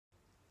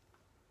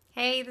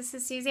Hey, this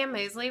is Suzanne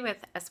Mosley with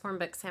Usborne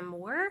Books and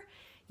More.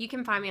 You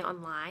can find me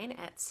online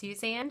at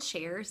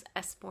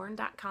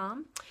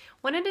suzannesharesusborne.com.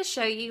 Wanted to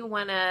show you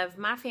one of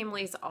my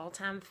family's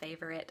all-time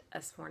favorite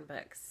Usborne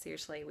books.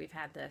 Seriously, we've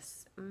had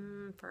this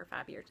for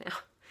 5 years now.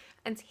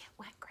 And see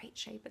what great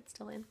shape it's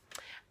still in.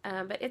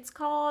 But it's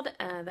called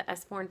the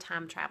Usborne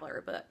Time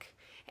Traveler book.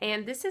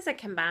 And this is a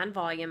combined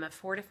volume of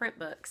 4 different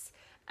books,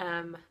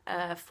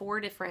 4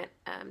 different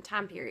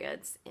time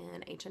periods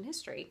in ancient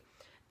history.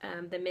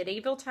 The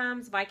medieval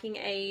times, Viking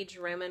Age,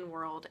 Roman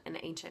world, and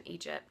ancient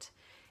Egypt.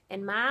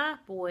 And my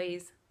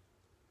boys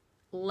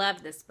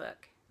love this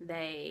book.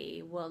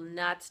 They will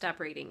not stop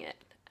reading it,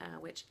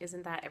 which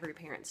isn't that every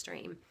parent's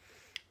dream.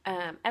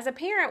 As a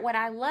parent, what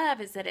I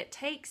love is that it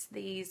takes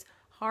these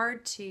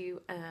hard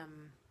to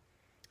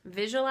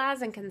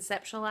visualize and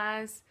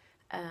conceptualize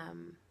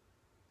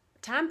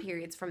time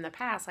periods from the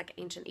past, like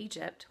ancient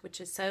Egypt,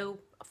 which is so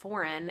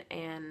foreign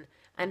and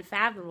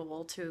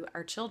unfathomable to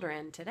our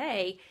children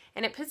today,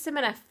 and it puts them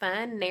in a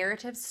fun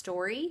narrative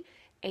story,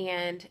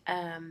 and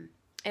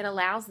it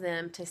allows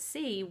them to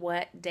see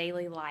what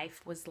daily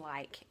life was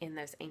like in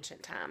those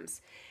ancient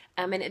times.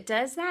 And it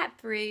does that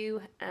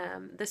through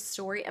the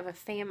story of a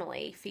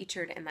family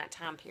featured in that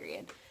time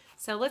period.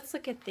 So let's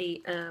look at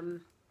the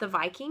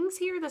Vikings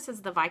here. This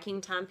is the Viking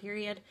time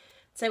period.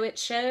 So it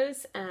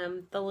shows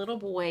the little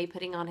boy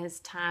putting on his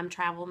time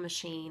travel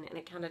machine, and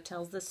it kind of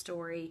tells the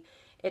story.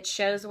 It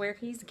shows where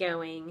he's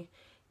going,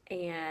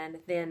 and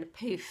then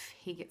poof,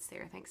 he gets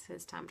there thanks to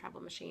his time travel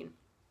machine.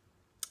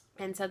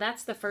 And so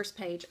that's the first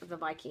page of the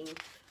Viking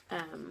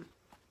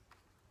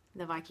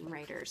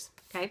Raiders.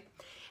 Okay,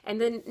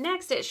 and then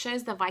next it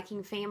shows the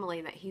Viking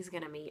family that he's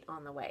going to meet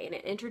on the way, and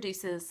it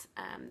introduces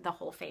the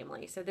whole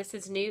family. So this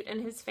is Newt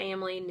and his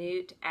family.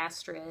 Newt,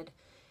 Astrid,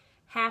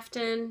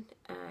 Halfdan,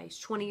 he's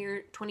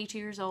 22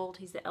 years old.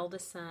 He's the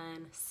eldest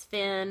son.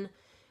 Sven,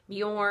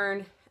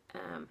 Bjorn.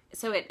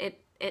 So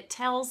it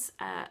tells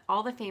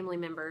all the family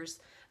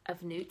members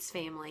of Newt's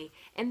family.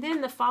 And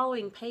then the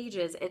following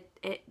pages,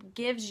 it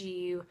gives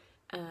you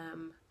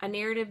a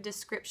narrative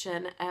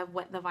description of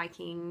what the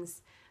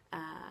Vikings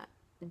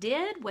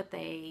did, what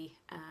they,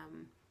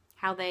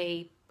 how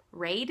they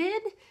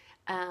raided,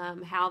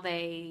 how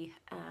they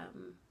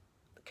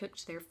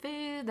cooked their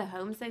food, the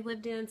homes they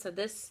lived in. So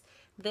this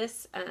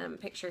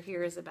picture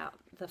here is about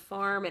the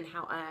farm and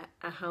how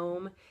a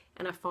home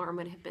and a farm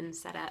would have been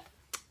set up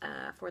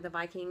for the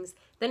Vikings.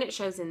 Then it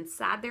shows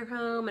inside their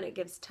home, and it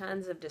gives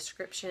tons of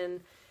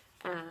description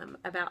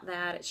about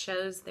that. It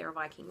shows their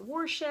Viking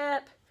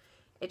worship.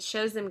 It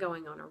shows them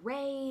going on a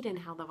raid and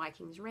how the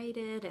Vikings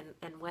raided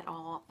and what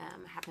all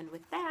happened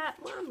with that.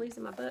 Well, I'm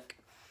losing my book.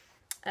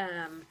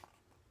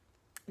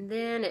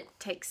 Then it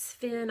takes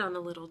Finn on a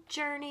little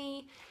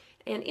journey.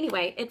 And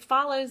anyway, it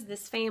follows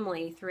this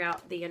family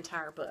throughout the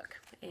entire book.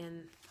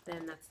 And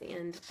then that's the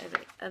end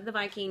of the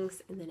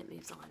Vikings, and then it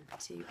moves on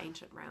to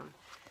ancient Rome.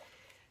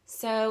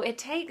 So it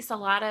takes a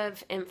lot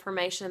of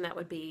information that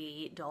would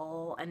be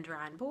dull and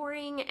dry and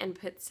boring and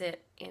puts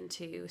it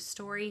into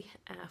story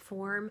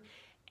form.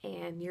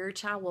 And your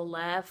child will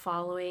love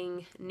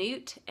following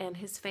Newt and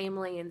his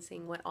family and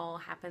seeing what all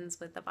happens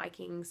with the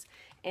Vikings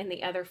and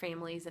the other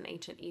families in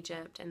ancient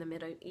Egypt and the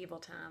medieval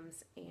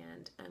times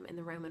and in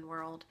the Roman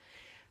world.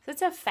 So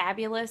it's a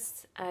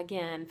fabulous,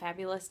 again,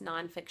 fabulous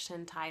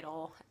nonfiction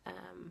title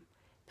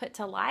put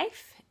to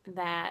life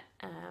that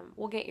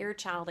will get your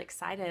child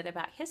excited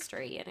about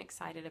history and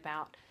excited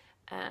about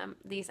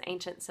these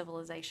ancient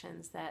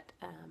civilizations that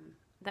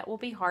will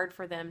be hard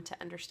for them to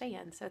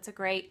understand. So it's a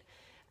great,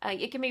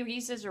 it can be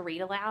used as a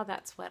read aloud.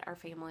 That's what our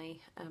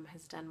family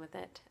has done with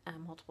it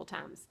multiple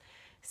times.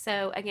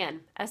 So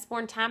again,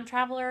 Usborne Time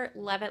Traveler,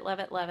 love it, love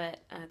it, love it.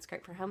 It's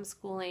great for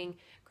homeschooling,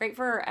 great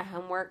for a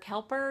homework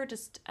helper,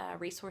 just a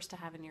resource to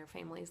have in your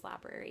family's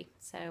library.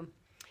 So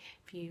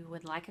if you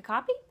would like a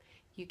copy,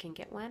 you can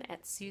get one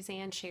at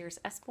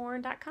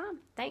suzannesharesusborne.com.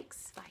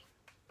 Thanks. Bye.